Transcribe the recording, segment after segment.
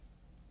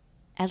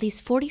At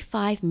least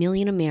 45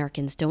 million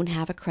Americans don't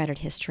have a credit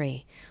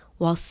history,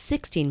 while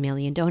 16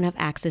 million don't have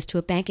access to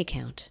a bank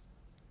account.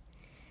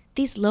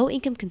 These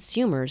low-income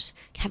consumers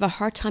have a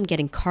hard time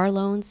getting car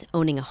loans,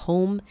 owning a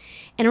home,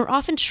 and are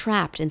often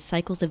trapped in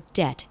cycles of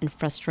debt and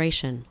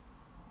frustration.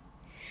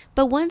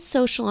 But one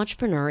social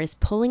entrepreneur is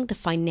pulling the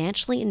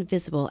financially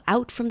invisible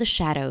out from the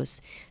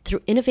shadows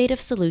through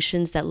innovative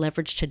solutions that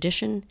leverage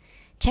tradition,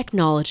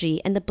 technology,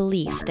 and the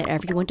belief that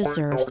everyone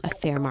deserves a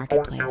fair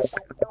marketplace.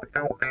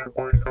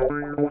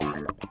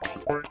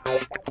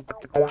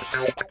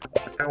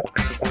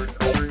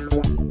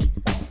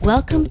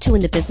 Welcome to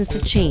In the Business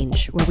of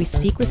Change, where we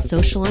speak with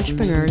social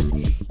entrepreneurs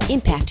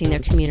impacting their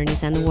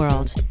communities and the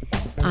world.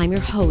 I'm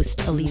your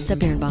host, Elisa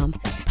Birnbaum,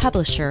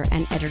 publisher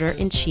and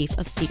editor-in-chief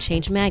of Sea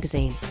Change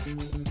magazine.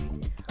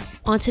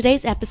 On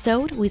today's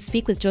episode, we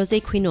speak with Jose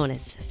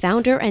Quinones,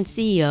 founder and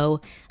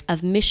CEO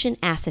of Mission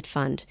Asset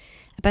Fund,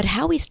 about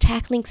how he's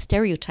tackling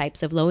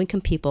stereotypes of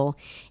low-income people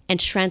and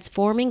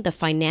transforming the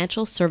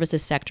financial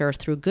services sector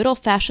through good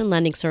old-fashioned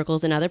lending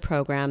circles and other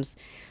programs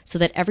so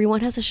that everyone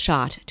has a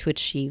shot to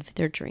achieve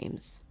their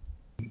dreams.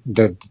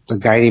 The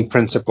guiding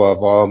principle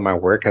of all of my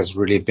work has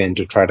really been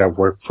to try to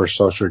work for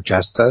social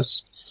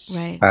justice,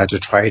 right? To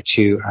try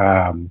to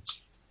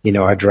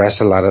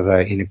address a lot of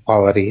the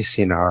inequalities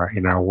in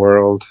our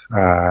world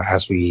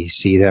as we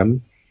see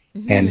them.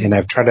 Mm-hmm. And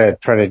I've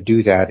tried to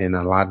do that in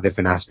a lot of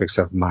different aspects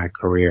of my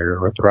career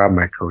or throughout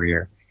my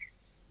career.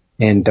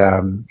 And,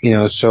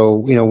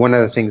 one of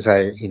the things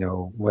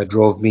what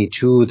drove me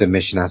to the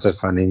Mission Asset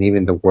Fund and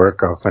even the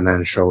work of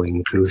financial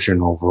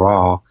inclusion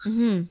overall,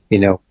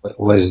 mm-hmm.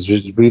 Was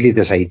really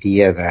this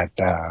idea that,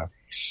 that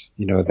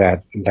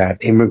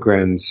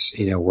immigrants,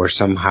 were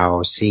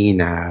somehow seen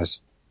as,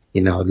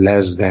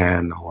 less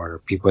than,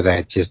 or people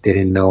that just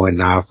didn't know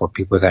enough, or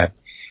people that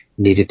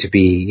needed to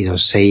be,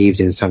 saved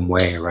in some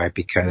way, right?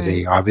 Because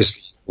They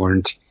obviously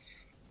weren't,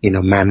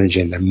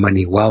 managing their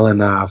money well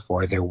enough,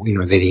 or they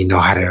didn't know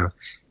how to,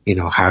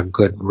 how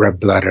good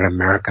red-blooded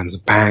Americans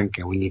bank,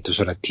 and we need to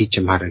sort of teach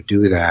them how to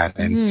do that.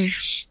 Mm-hmm.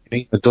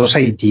 And those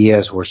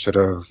ideas were sort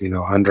of,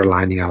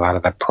 underlining a lot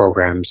of the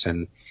programs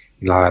and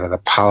a lot of the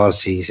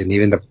policies, and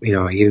even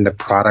the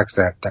products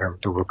that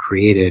were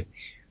created,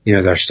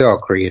 they're still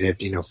created,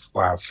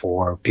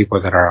 for people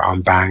that are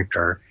unbanked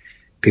or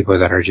people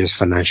that are just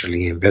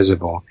financially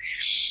invisible.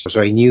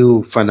 So I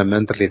knew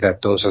fundamentally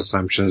that those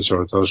assumptions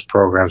or those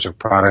programs or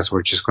products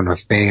were just going to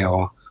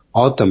fail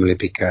ultimately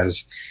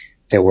because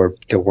they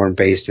weren't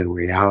based in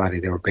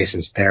reality. They were based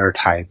in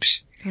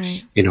stereotypes,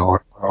 right.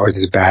 Or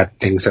these bad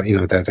things that,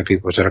 that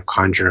people sort of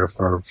conjure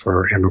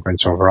for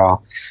immigrants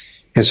overall.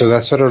 And so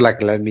that sort of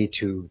like led me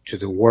to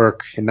the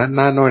work, and not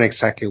knowing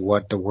exactly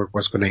what the work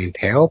was going to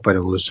entail, but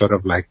it was sort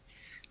of like,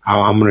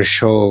 I'm going to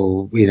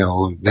show,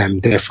 them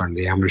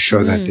differently. I'm going to show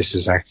mm-hmm. that this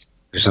is actually,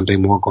 there's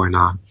something more going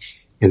on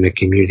in the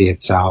community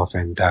itself.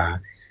 And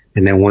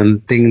then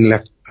one thing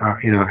left,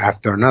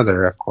 after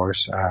another, of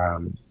course,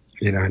 and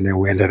then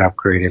we ended up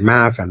creating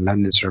MAF and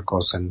lending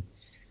circles, and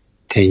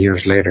 10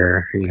 years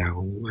later,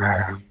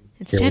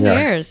 it's 10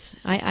 years.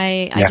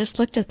 I just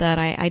looked at that.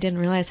 I didn't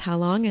realize how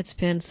long it's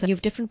been. So you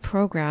have different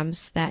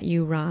programs that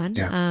you run.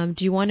 Yeah.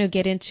 Do you want to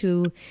get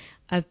into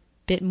a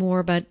bit more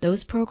about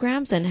those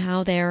programs and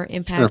how they're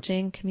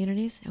impacting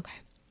communities? Okay.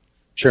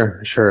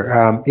 Sure.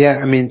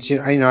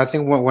 I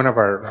think one of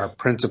our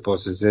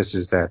principles is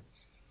that,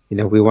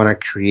 we want to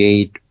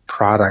create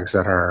products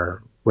that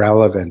are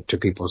relevant to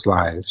people's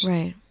lives.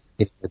 Right.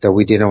 That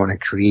we didn't want to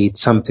create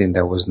something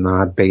that was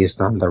not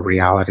based on the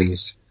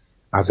realities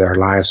of their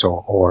lives,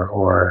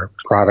 or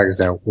products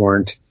that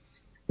weren't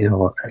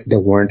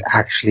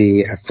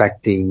actually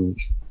affecting,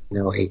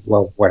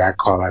 what I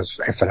call as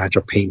a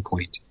financial pain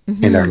point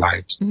mm-hmm. in their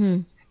lives.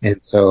 Mm-hmm.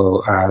 And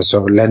so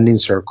Lending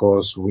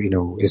Circles,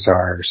 is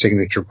our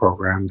signature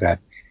program that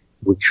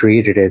we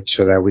created it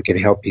so that we can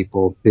help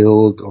people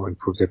build or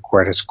improve their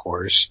credit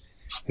scores,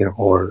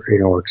 or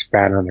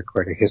expand on their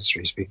credit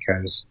histories,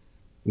 because,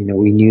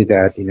 we knew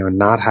that,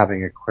 not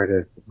having a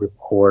credit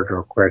report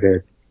or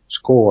credit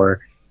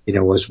score,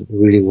 was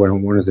really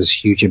one of those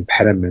huge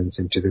impediments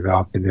into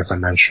developing their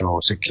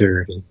financial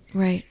security.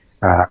 Right.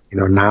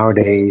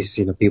 Nowadays,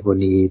 people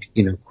need,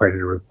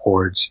 credit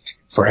reports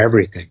for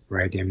everything,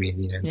 right? I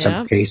mean, in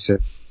some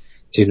cases,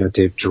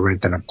 to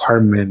rent an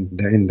apartment.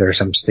 There are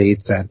some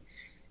states that,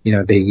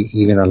 they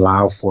even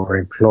allow for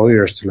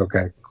employers to look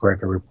at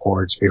credit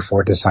reports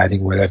before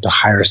deciding whether to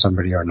hire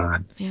somebody or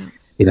not. Yeah.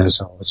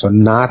 So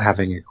not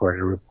having a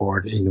credit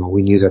report,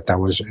 we knew that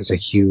was a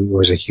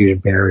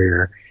huge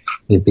barrier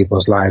in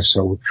people's lives.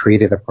 So we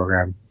created a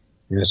program,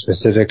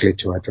 specifically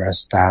to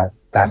address that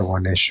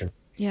one issue.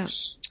 Yeah.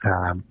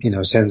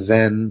 Since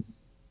then,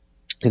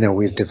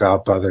 we've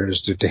developed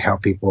others to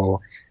help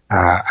people,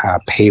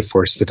 pay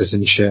for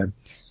citizenship.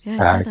 Yeah, I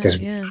saw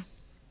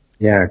that,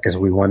 because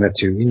we wanted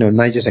to,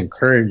 not just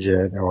encourage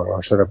it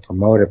or sort of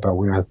promote it, but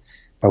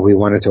we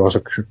wanted to also,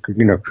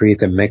 create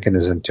the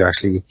mechanism to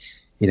actually,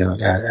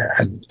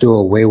 do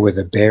away with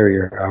the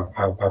barrier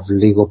of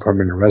legal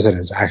permanent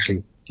residents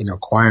actually,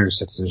 acquiring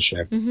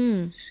citizenship.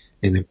 Mm-hmm.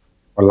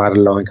 for a lot of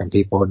low-income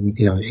people,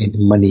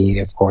 money,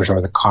 of course,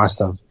 or the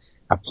cost of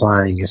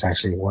applying is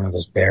actually one of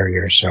those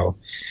barriers. So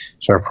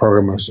our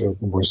program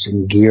was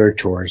geared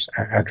towards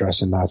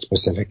addressing that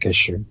specific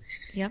issue.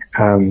 Yep.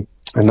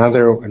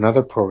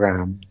 Another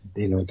program,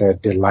 that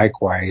did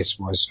likewise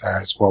was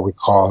it's what we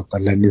call the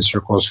lending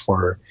circles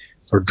for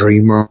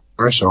dreamers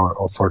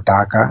or for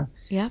DACA.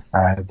 Yeah.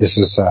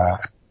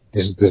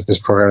 This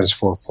program is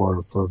for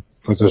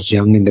those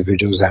young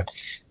individuals that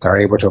are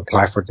able to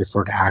apply for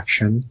deferred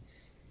action.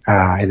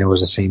 And it was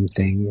the same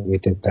thing. We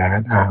did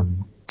that.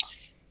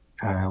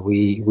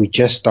 We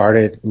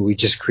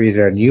just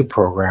created a new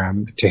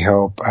program to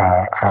help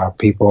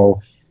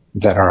people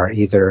that are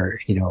either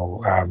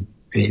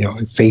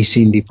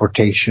facing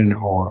deportation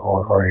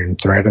or in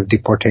threat of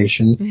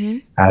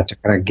deportation, to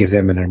kind of give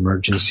them an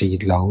emergency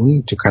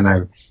loan to kind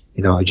of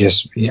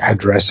just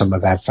address some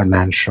of that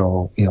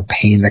financial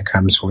pain that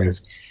comes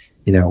with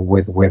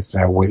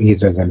with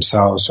either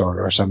themselves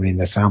or somebody in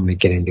their family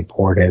getting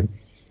deported.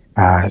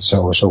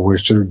 So we're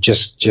sort of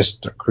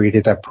just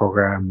created that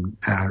program,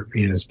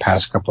 this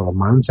past couple of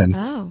months,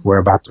 and we're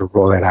about to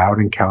roll it out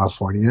in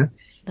California.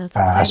 That's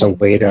as a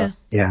way to,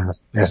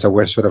 as a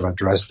way to sort of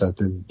address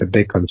the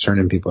big concern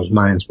in people's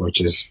minds, which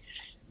is,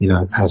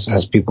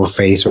 as people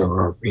face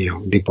or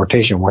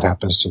deportation, what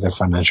happens to their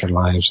financial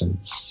lives. And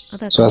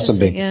so that's a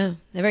big, they're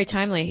very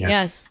timely. Yeah.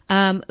 Yes.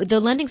 The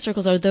lending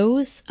circles, are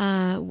those,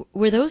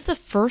 were those the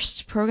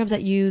first programs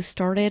that you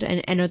started,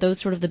 and are those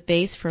sort of the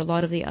base for a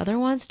lot of the other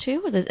ones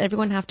too? Or does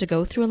everyone have to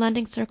go through a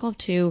lending circle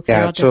to?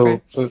 Yeah.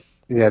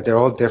 They're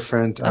all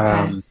different.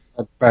 Okay.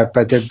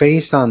 But they're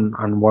based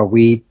on what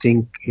we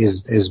think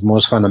is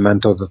most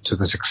fundamental to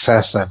the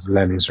success of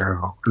lending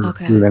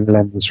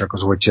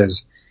circles, which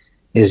is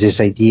this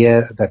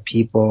idea that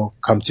people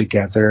come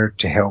together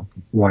to help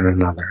one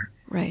another.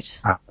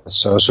 Right.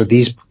 So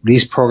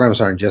these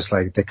programs aren't just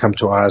like they come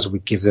to us, we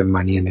give them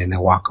money, and then they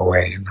walk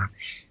away. It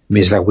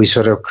means that we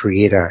sort of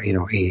create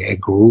a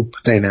group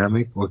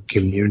dynamic or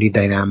community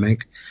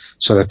dynamic,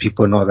 so that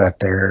people know that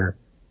they're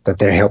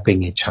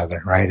helping each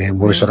other, right? And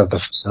we're sort of the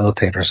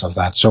facilitators of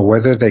that. So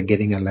whether they're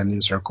getting a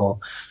lending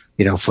circle,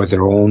 for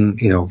their own,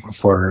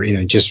 for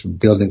just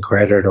building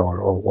credit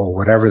or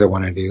whatever they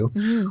want to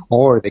do,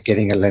 or they're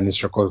getting a lending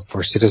circle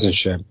for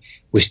citizenship,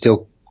 we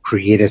still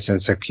create a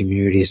sense of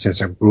community, sense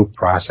of group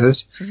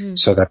process,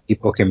 so that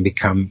people can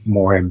become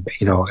more,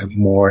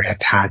 more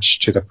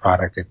attached to the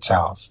product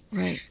itself.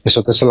 Right. And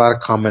so there's a lot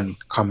of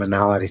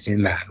commonalities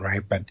in that,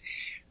 right?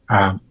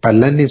 But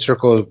lending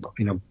circle,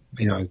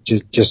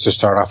 just to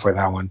start off with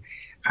that one,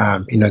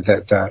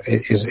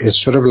 is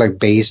sort of like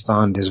based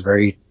on this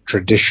very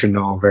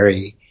traditional,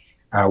 very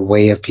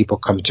way of people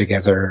come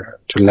together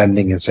to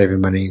lending and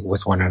saving money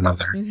with one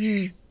another.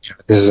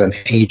 This is an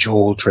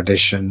age-old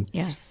tradition.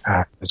 Yes.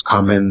 It's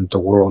common the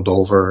world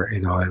over.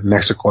 In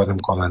Mexico, them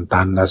call them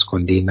tandas,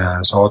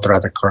 cundinas. Otra,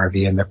 the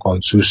Caribbean, they're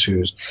called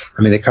susus.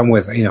 I mean, they come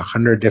with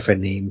 100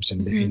 different names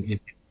in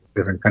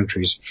different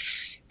countries,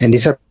 and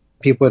these are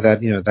people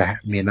that that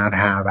may not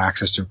have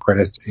access to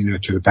credit,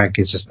 to the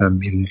banking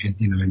system in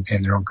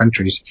their own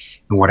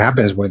countries. And what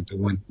happens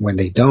when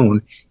they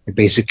don't, they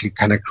basically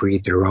kind of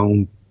create their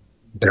own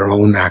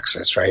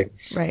access, right?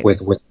 Right.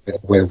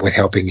 With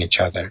helping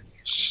each other.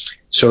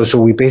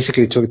 So we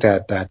basically took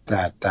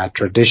that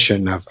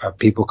tradition of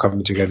people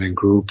coming together in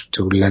groups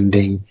to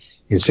lending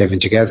and saving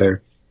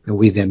together, and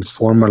we then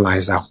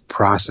formalized that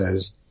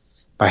process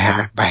by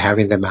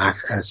having them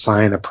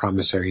sign a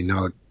promissory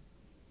note.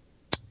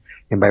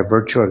 And by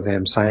virtue of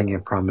them signing a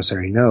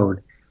promissory note,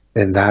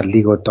 then that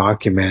legal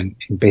document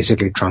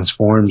basically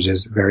transforms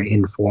this very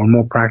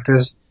informal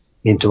practice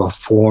into a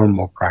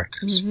formal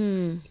practice.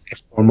 A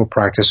formal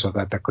practice, so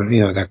that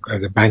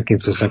the banking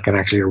system can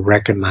actually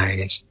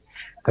recognize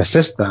the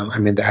system. I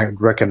mean,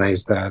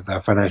 recognize the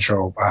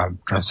financial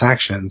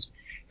transactions,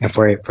 and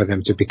for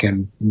them to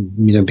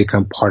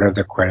become part of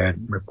the credit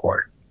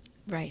report.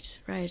 Right.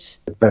 Right.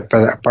 But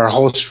our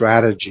whole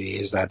strategy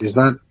is that it's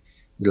not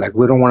like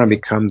we don't want to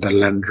become the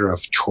lender of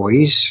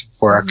choice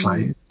for our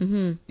client.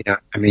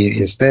 I mean,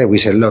 instead we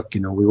say, look,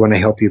 we want to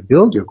help you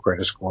build your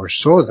credit score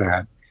so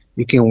that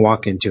you can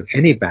walk into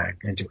any bank,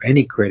 into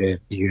any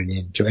credit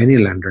union, to any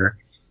lender,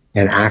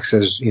 and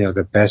access,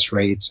 the best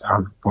rates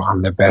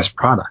on the best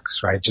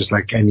products, right? Just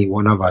like any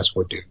one of us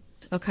would do.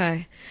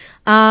 Okay.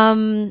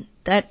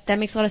 That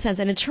makes a lot of sense.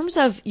 And in terms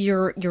of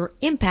your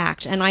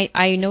impact, and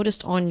I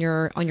noticed on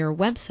your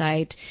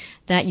website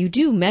that you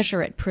do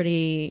measure it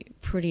pretty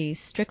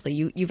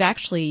strictly. You've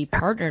actually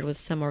partnered with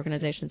some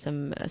organizations,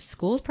 some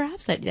schools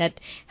perhaps that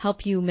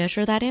help you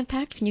measure that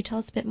impact. Can you tell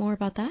us a bit more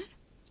about that?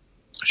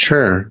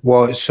 Sure.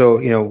 Well, so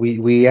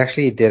we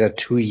actually did a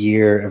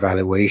 2-year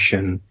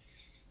evaluation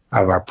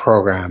of our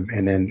program,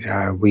 and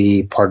then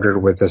we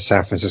partnered with the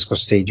San Francisco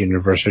State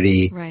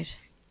University. Right.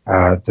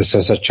 The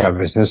Cesar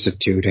Chavez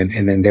Institute,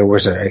 and then there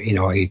was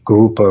a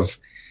group of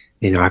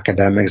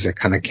academics that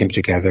kind of came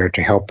together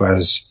to help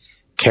us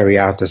carry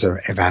out this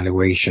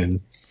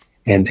evaluation,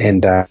 and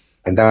that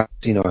a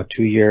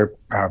 2-year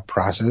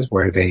process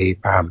where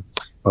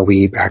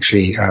we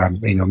actually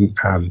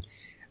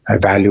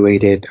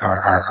evaluated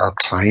our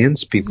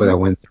clients, people that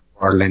went through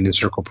our Lending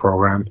Circle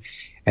program,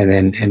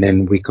 and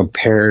then we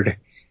compared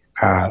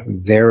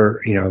their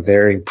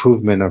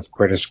improvement of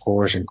credit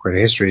scores and credit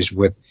histories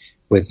with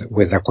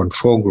a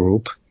control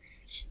group,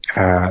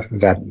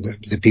 that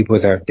the people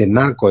that did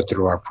not go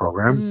through our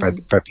program,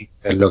 but people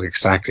that look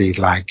exactly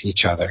like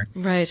each other.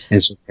 Right.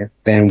 And so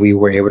then we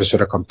were able to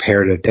sort of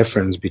compare the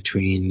difference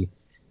between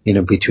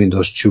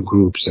those two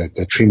groups,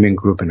 the treatment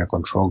group and the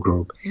control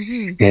group.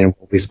 And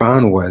what we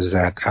found was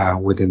that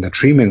within the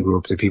treatment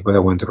group, the people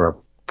that went through our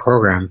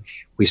program,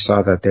 we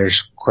saw that their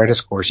credit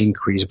scores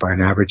increased by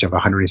an average of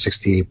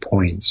 168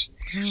 points.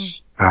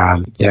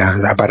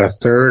 About a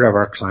third of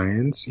our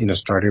clients,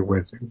 started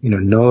with,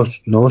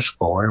 no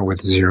score,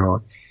 with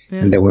zero,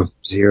 and they went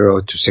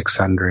 0 to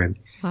 600.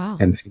 Wow.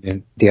 And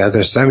then the other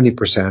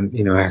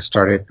 70%, had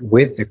started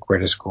with the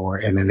credit score,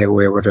 and then they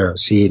were able to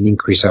see an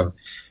increase of,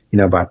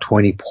 about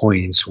 20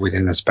 points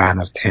within the span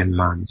of 10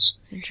 months.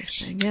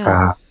 Interesting.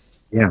 Yeah.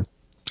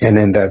 And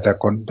then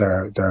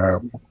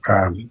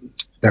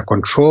the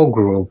control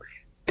group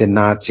did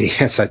not see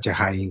such a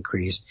high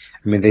increase.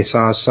 I mean, they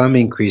saw some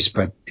increase,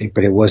 but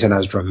it wasn't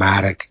as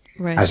dramatic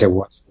as it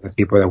was for the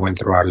people that went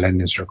through our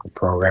Lending Circle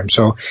program.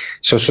 So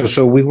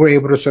we were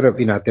able to sort of,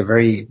 at the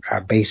very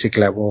basic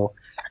level,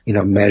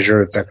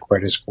 measure the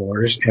credit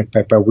scores,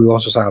 but we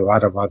also saw a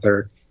lot of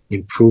other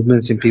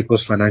improvements in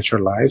people's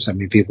financial lives. I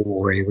mean, people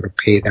were able to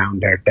pay down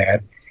their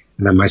debt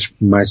in a much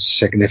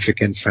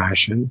significant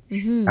fashion.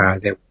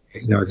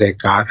 They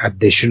got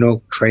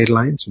additional trade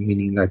lines,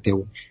 meaning that they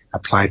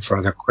applied for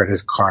other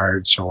credit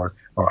cards or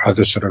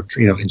other sort of,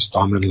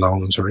 installment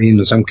loans, or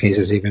in some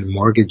cases even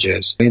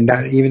mortgages. And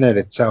that even in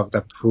itself,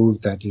 that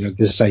proved that,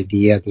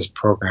 this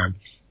program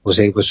was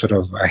able to sort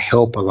of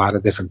help a lot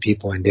of different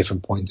people in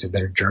different points of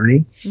their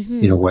journey,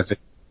 whether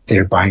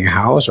they're buying a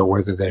house or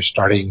whether they're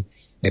starting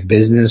a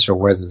business or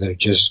whether they're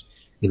just,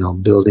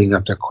 building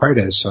up their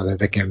credit so that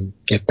they can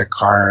get the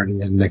car in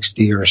the next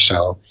year or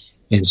so.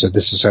 And so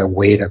this is a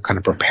way to kind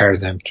of prepare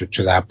them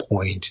to that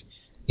point,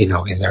 in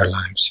their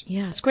lives.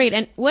 Yeah, that's great.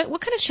 And what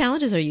kind of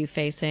challenges are you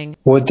facing?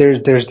 Well,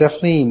 there's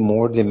definitely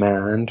more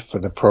demand for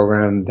the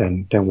program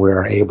than we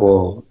are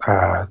able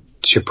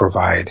to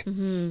provide.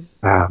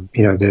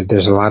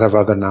 There's a lot of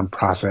other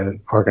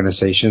nonprofit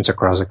organizations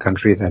across the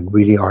country that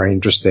really are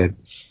interested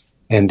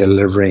in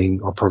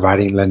delivering or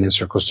providing Lending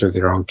Circles to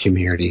their own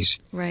communities.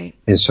 Right.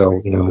 And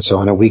so, so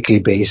on a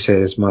weekly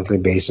basis, monthly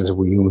basis,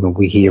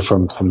 we hear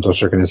from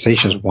those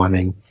organizations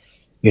wanting,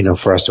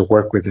 for us to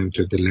work with them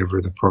to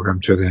deliver the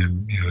program to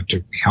them,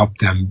 to help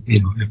them,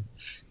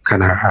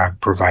 kind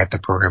of provide the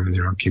program in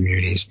their own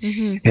communities.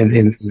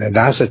 And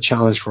that's a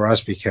challenge for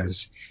us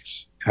because,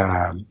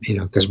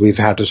 because we've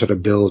had to sort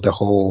of build a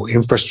whole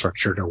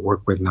infrastructure to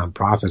work with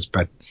nonprofits,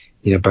 but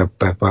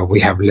we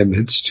have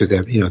limits to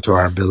to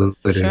our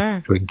ability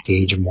to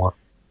engage in more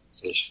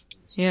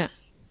organizations. Yeah.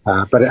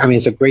 But I mean,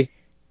 it's a great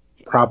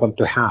problem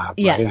to have,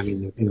 yes. right? I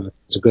mean,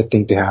 it's a good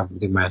thing to have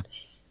demand,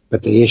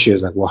 but the issue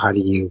is like, well, how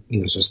do you,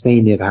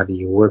 sustain it? How do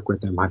you work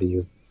with them? How do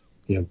you,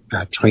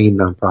 train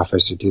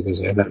nonprofits to do this?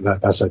 And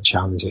that's a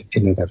challenge in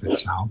and of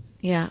itself.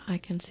 Yeah, I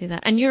can see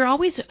that. And you're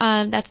always,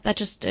 that's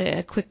just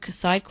a quick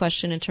side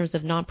question in terms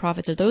of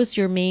nonprofits. Are those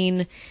your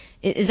main,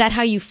 is that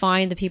how you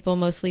find the people,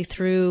 mostly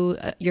through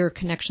your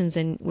connections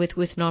with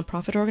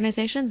nonprofit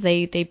organizations?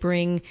 They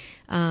bring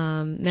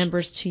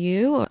members to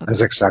you?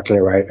 That's exactly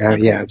right.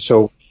 Okay. Yeah.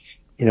 So,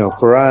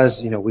 for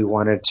us, we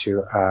wanted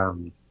to,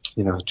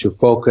 to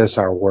focus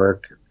our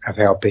work of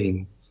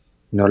helping,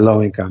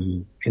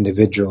 low-income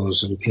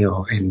individuals, and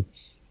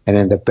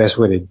then the best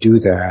way to do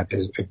that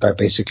is by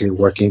basically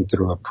working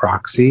through a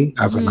proxy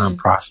of a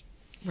nonprofit.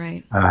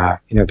 Right.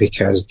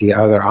 Because the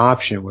other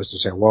option was to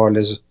say, well,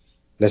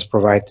 let's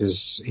provide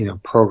this,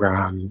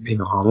 program,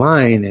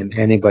 online, and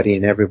anybody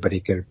and everybody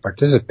could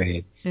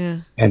participate.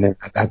 Yeah. And then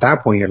at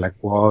that point, you're like,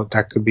 well,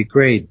 that could be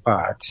great,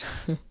 but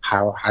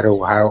how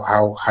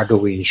do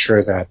we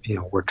ensure that,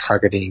 we're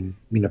targeting,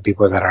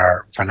 people that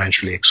are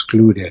financially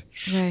excluded,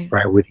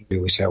 right?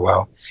 We say,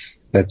 well,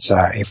 let's,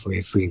 if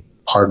we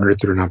partner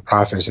through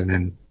nonprofits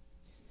and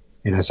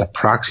as a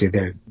proxy,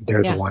 they're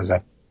the ones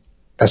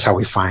that's how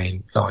we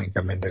find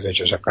low-income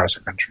individuals across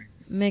the country.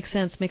 Makes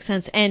sense.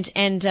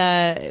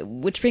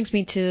 And which brings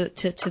me to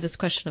this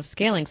question of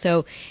scaling.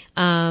 So,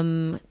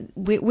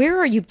 where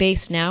are you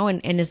based now?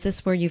 And is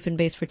this where you've been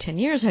based for 10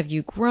 years? Have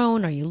you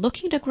grown? Are you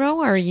looking to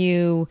grow? Are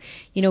you,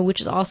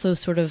 which is also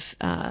sort of,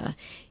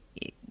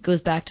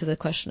 goes back to the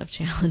question of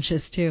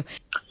challenges too.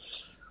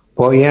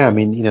 Well, yeah, I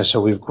mean,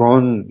 so we've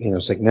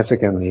grown,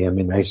 significantly. I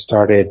mean, I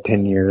started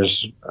 10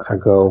 years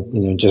ago,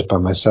 just by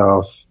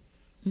myself.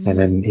 And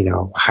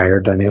then,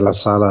 hired Daniela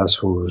Salas,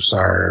 who's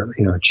our,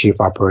 chief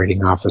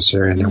operating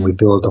officer. And then we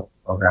built a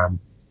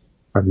program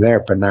from there.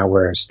 But now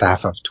we're a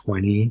staff of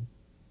 20.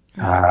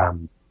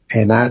 And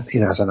that,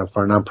 so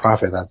for a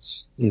nonprofit,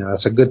 that's,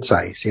 that's a good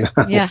size,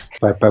 Yeah.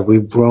 But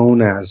we've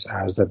grown as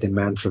the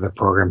demand for the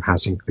program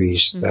has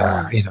increased,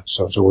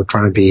 so we're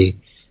trying to be,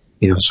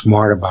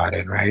 smart about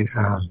it, right?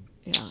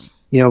 Yeah.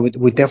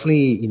 we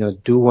definitely,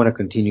 do want to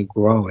continue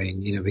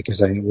growing,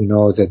 because we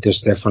know that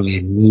there's definitely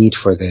a need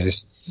for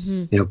this,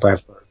 but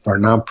for a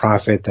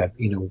nonprofit that,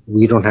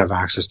 we don't have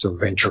access to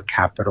venture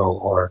capital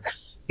or,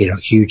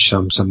 huge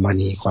sums of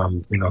money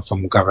from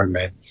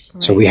government.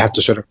 Right. So we have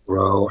to sort of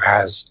grow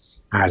as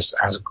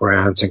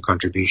grants and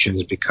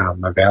contributions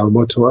become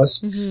available to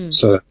us,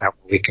 so that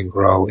we can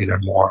grow in a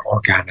more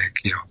organic,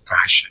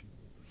 fashion.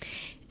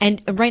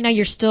 And right now,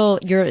 your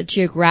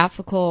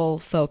geographical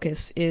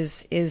focus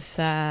is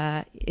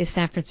San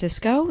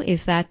Francisco.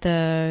 Is that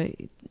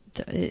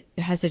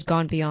has it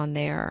gone beyond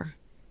there?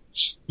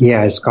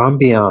 Yeah, it's gone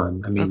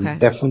beyond. I mean, okay.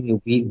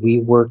 Definitely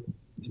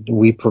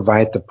we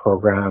provide the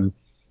program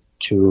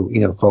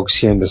to, folks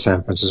here in the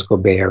San Francisco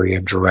Bay Area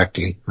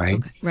directly, right?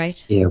 Okay.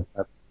 Right.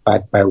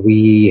 But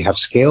we have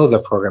scaled the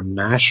program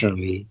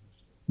nationally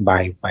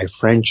by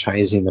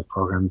franchising the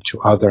program to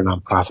other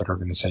nonprofit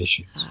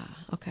organizations.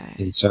 Okay.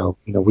 And so,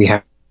 we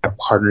have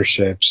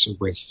partnerships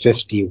with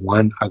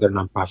 51 other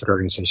nonprofit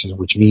organizations,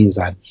 which means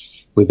that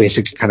we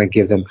basically kind of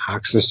give them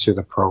access to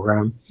the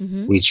program.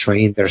 We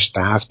train their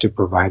staff to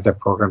provide the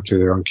program to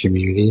their own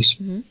communities.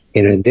 And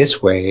in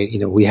this way,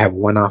 we have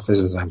one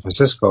office in San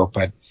Francisco,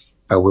 but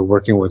we're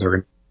working with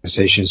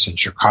organizations in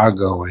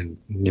Chicago and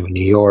New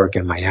York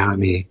and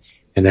Miami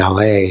and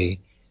LA,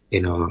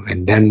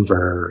 and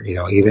Denver,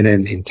 even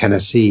in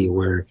Tennessee,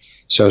 where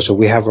so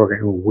we have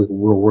we're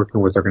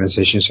working with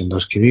organizations in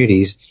those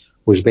communities,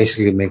 which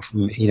basically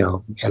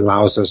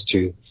allows us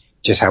to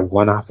just have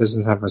one office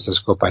in San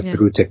Francisco, but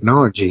through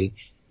technology,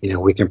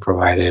 we can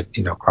provide it,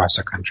 across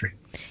the country.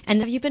 And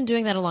have you been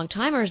doing that a long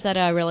time, or is that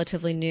a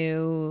relatively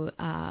new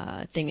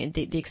thing?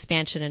 The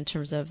expansion in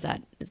terms of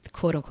that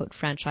quote unquote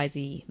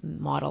franchisee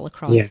model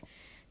across.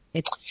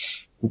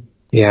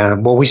 Yeah.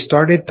 Well, we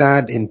started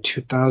that in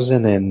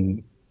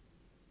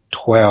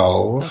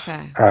 2012.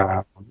 Okay.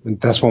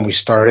 That's when we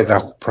started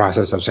that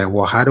process of saying,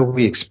 well, how do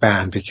we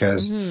expand?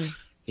 Because,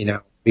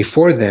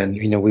 before then,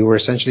 we were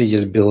essentially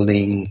just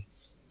building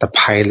the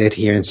pilot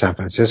here in San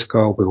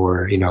Francisco. We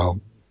were,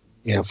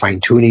 fine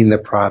tuning the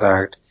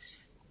product.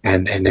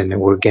 And then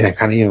we're getting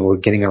we're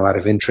getting a lot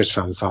of interest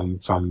from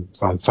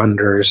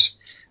funders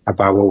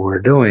about what we're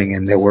doing.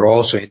 And they were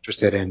also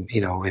interested in,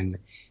 in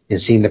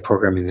seeing the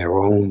program in their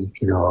own,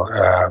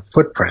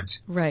 footprint.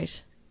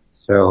 Right.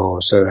 So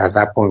at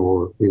that point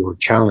we were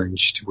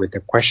challenged with the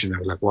question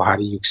of like, well, how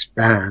do you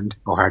expand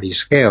or how do you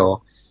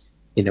scale,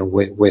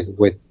 with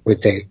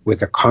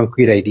the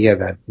concrete idea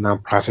that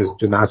nonprofits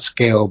do not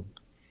scale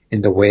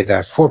in the way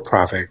that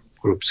for-profit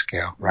groups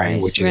scale,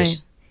 right? Which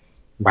is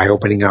by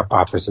opening up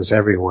offices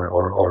everywhere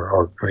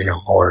or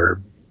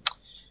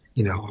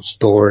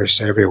stores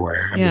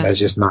everywhere. I mean, that's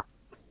just not,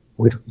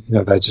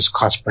 that's just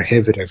cost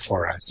prohibitive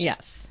for us.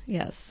 Yes.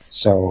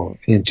 So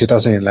in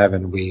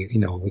 2011, we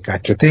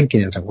got to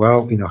thinking, it's like,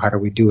 well, how do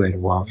we do it?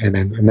 Well, and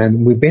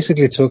then we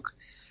basically took,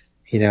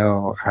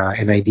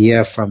 an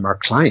idea from our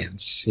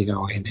clients,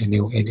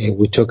 and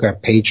we took a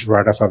page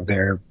right off of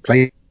their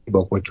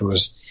playbook,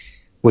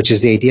 which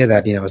is the idea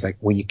that, it's like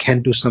when you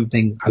can't do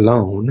something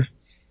alone,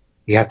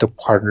 you have to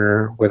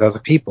partner with other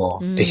people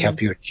to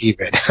help you achieve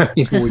it,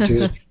 which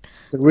is a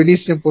really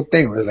simple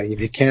thing. It's like,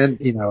 if you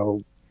can't,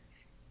 and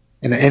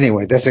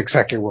anyway, that's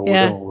exactly what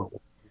we're doing. We're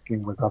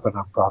working with other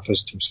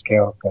nonprofits to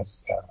scale.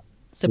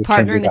 So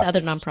partnering with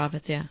other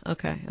nonprofits. Yeah.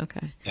 Okay.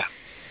 Yeah.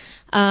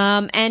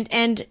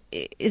 And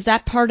is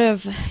that part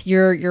of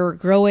your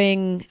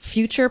growing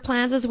future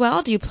plans as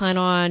well? Do you plan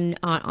on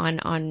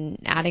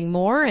adding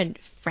more and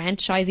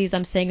franchisees?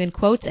 I'm saying in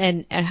quotes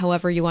and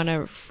however you want to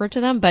refer to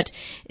them. But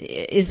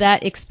is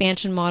that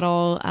expansion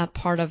model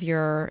part of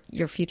your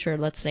future?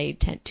 Let's say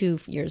 2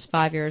 years,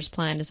 5 years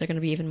plan. Is there going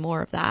to be even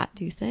more of that?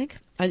 Do you think?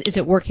 Is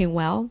it working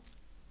well?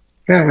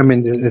 Yeah, I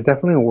mean, it's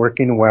definitely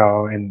working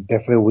well, and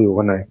definitely we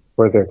want to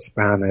further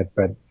expand it.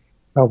 But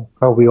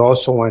we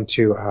also want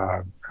to,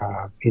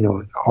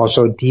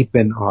 also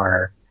deepen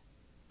our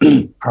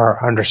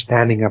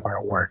understanding of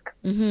our work.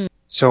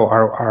 So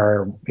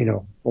our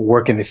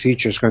work in the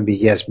future is going to be,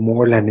 yes,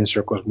 more landing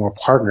circles, more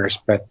partners,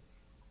 but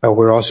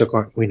we're also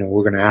going,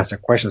 we're going to ask the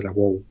questions like,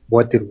 well,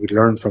 what did we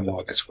learn from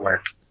all this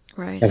work?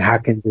 Right. And how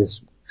can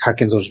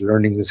those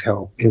learnings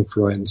help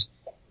influence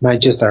not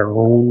just our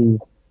own,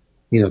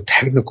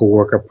 technical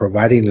work of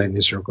providing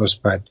landing circles,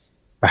 but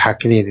how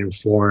can it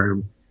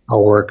inform our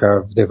work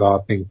of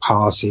developing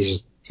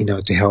policies,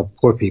 to help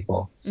poor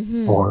people,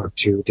 or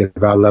to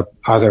develop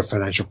other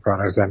financial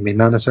products that may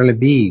not necessarily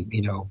be,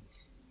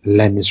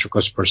 landing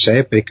circles per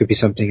se, but it could be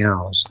something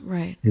else.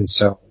 Right. And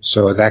so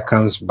that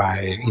comes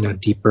by,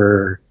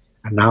 deeper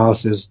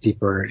analysis,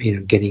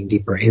 getting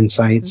deeper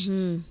insights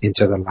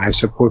into the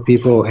lives of poor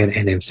people, and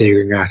then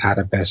figuring out how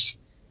to best,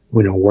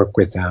 work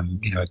with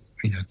them,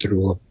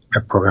 through a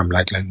program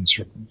like Landing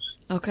Circles.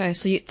 Okay,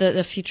 so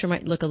the future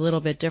might look a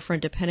little bit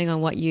different depending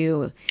on what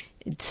you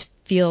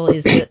feel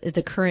is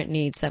the current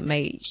needs that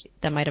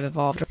might have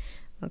evolved.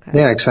 Okay.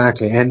 Yeah,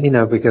 exactly. And,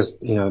 because,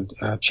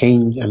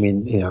 change, I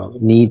mean,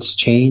 needs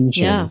change.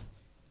 Yeah.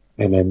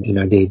 And then,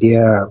 the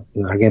idea,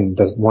 again,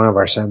 one of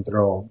our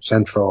central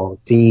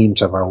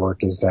themes of our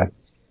work is that,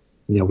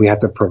 we have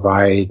to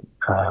provide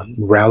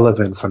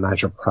relevant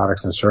financial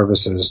products and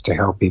services to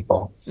help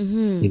people.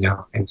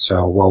 And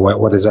so, well,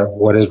 what is that?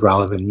 What does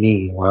relevant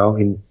mean? Well,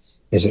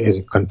 is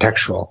it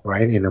contextual,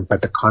 right?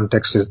 But the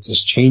context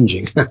is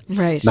changing,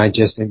 right? Not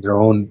just in their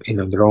own,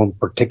 their own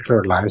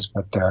particular lives,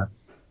 but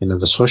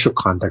the social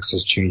context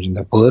is changing,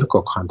 the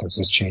political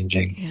context is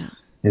changing,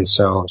 and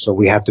so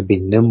we have to be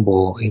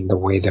nimble in the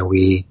way that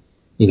we,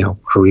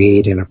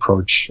 create and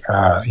approach,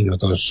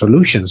 those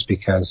solutions,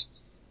 because,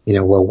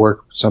 what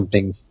worked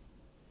something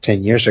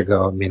 10 years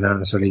ago may not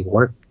necessarily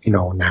work,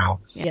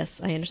 now.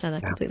 Yes, I understand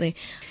that completely.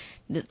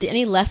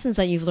 Any lessons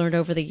that you've learned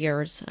over the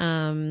years?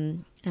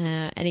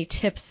 Any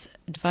tips,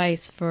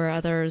 advice for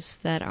others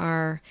that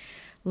are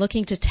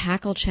looking to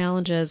tackle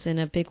challenges in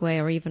a big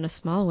way or even a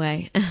small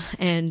way,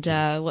 and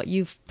what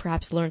you've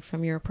perhaps learned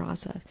from your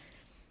process?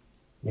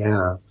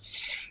 Yeah.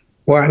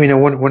 Well,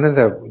 one of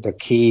the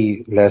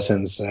key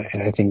lessons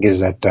I think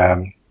is that,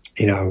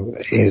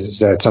 is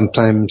that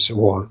sometimes,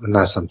 well,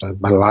 not sometimes,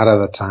 but a lot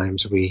of the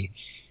times we,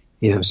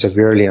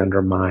 severely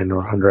undermine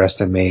or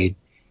underestimate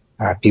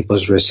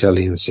people's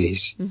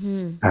resiliencies.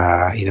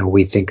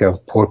 We think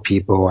of poor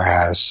people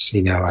as,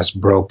 as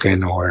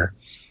broken, or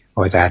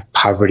that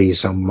poverty is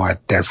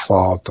somewhat their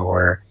fault,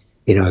 or,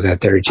 that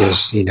they're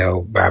just,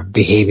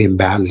 behaving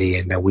badly,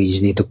 and that we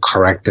just need to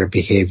correct their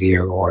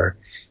behavior, or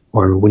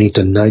we need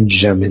to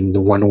nudge them in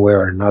one way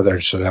or another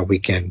so that we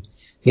can,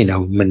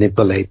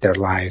 manipulate their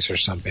lives or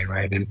something,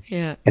 right? And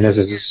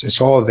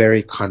it's all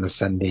very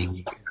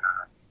condescending.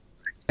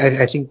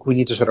 I think we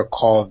need to sort of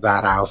call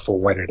that out for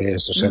what it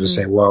is, to sort of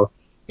say, well,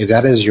 if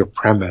that is your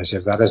premise,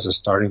 if that is a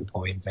starting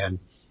point, then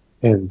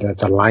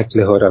the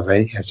likelihood of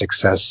any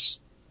success,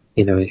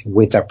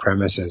 with that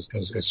premise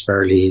is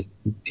fairly,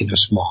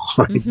 small,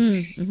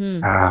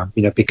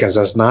 right? Because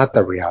that's not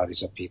the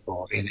realities of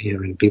people.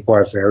 And people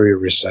are very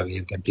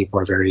resilient, and people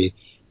are very,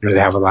 they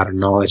have a lot of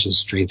knowledge and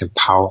strength and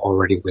power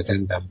already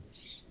within them.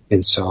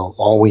 And so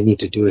all we need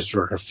to do is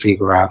sort of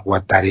figure out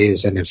what that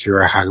is, and then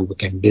figure out how we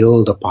can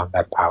build upon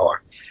that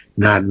power.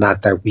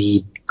 Not that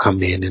we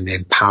come in and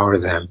empower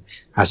them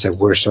as if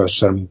we're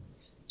some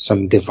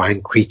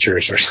divine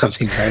creatures or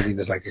something, right?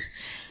 It's like,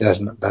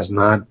 that's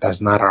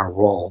not our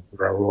role.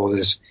 Our role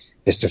is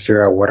to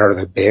figure out what are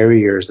the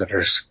barriers that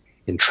are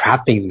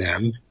entrapping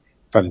them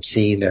from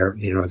seeing their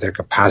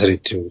capacity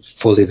to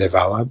fully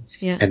develop,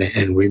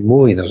 and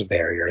removing those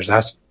barriers.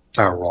 That's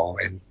our role.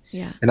 And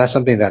that's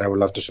something that I would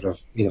love to sort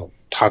of,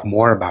 talk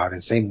more about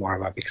and say more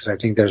about, because I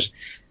think there's,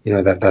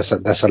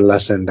 that's a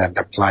lesson that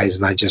applies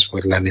not just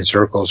with lending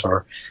circles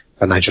or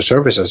financial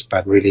services,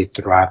 but really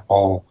throughout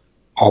all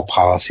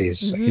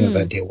policies,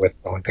 that deal with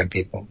low-income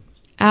people.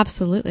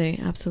 Absolutely.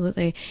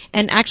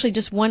 And actually,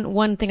 just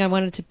one thing I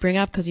wanted to bring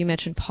up, because you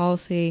mentioned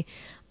policy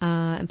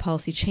and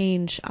policy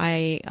change.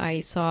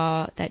 I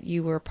saw that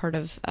you were part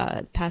of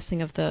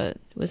passing of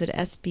was it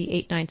SB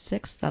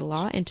 896, that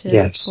law, into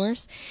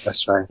force?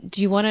 That's right.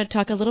 Do you want to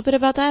talk a little bit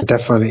about that?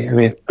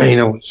 Definitely.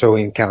 So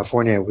in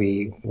California,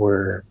 we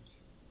were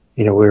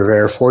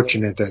very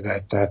fortunate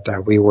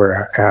that we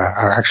were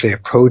actually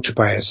approached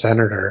by a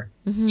senator,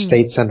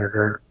 state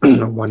senator,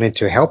 wanted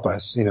to help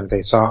us.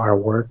 They saw our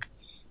work,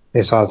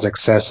 they saw the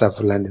success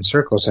of lending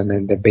circles, and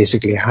then they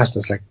basically asked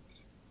us, like,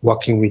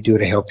 what can we do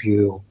to help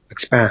you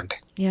expand?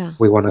 Yeah.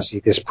 We want to see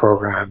this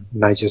program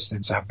not just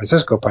in San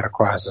Francisco, but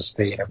across the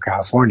state of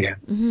California.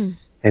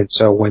 And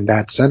so when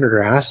that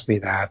senator asked me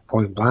that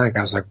point blank,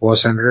 I was like, well,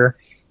 Senator,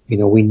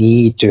 we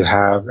need to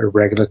have a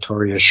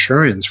regulatory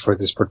assurance for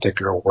this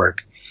particular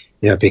work.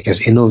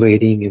 Because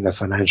innovating in the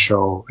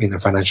financial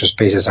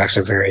space is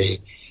actually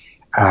very,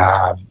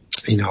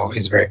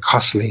 is very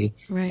costly,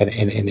 right,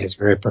 and it's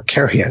very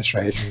precarious,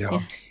 right?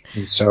 Yes.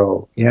 And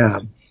so,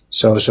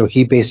 so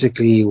he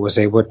basically was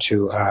able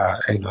to,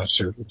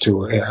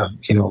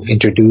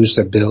 introduce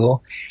a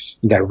bill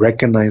that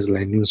recognized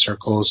lending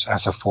circles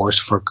as a force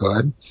for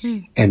good,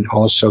 and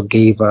also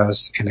gave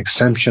us an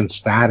exemption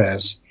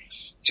status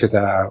to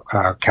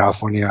the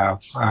California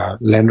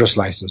lender's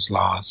license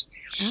laws.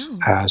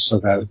 So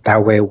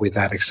that way, with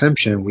that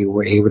exemption, we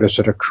were able to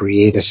sort of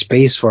create a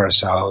space for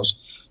ourselves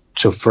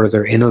to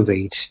further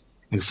innovate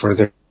and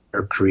further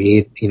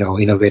create,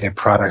 innovative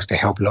products to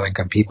help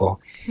low-income people.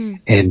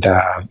 And,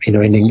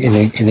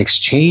 in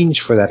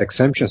exchange for that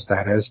exemption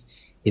status,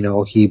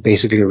 he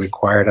basically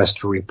required us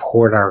to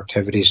report our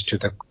activities to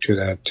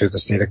the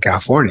state of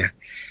California.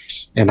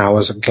 And I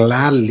was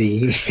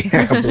gladly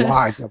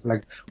obliged. I'm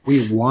like,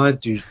 we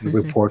want to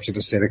report to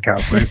the state of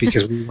California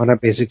because we want to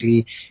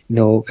basically,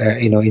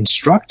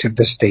 instruct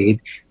the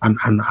state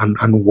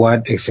on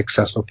what a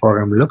successful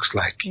program looks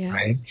like,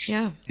 right?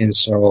 Yeah. And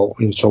so,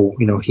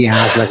 he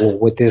asked, like, well,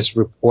 with this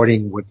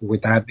reporting,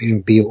 would that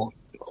be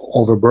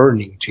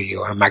overburdening to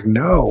you? I'm like,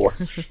 no,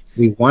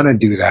 we want to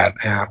do that,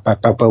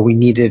 but we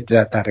needed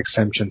that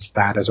exemption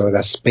status, or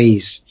that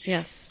space,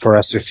 for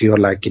us to feel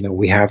like,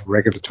 we have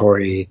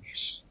regulatory,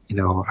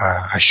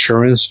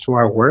 assurance to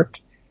our work,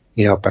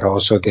 but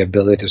also the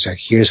ability to say,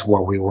 here's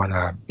what we want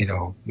to,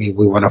 we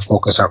want to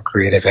focus our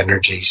creative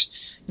energies,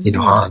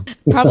 on.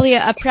 Probably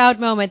a proud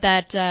moment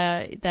that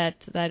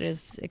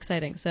is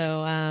exciting.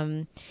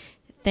 So,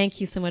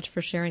 thank you so much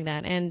for sharing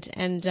that.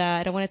 And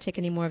I don't want to take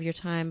any more of your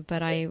time,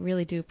 but I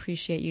really do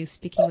appreciate you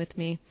speaking with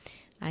me.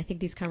 I think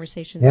these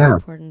conversations are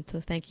important. So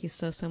thank you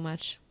so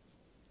much.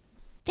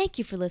 Thank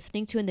you for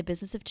listening to In the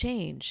Business of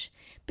Change.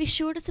 Be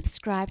sure to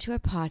subscribe to our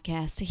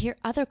podcast to hear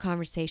other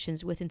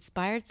conversations with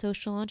inspired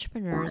social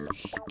entrepreneurs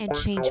and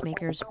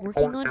changemakers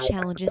working on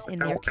challenges in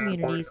their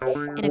communities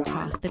and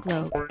across the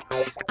globe.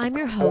 I'm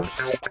your host,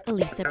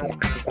 Elisa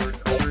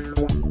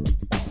Birnbaum.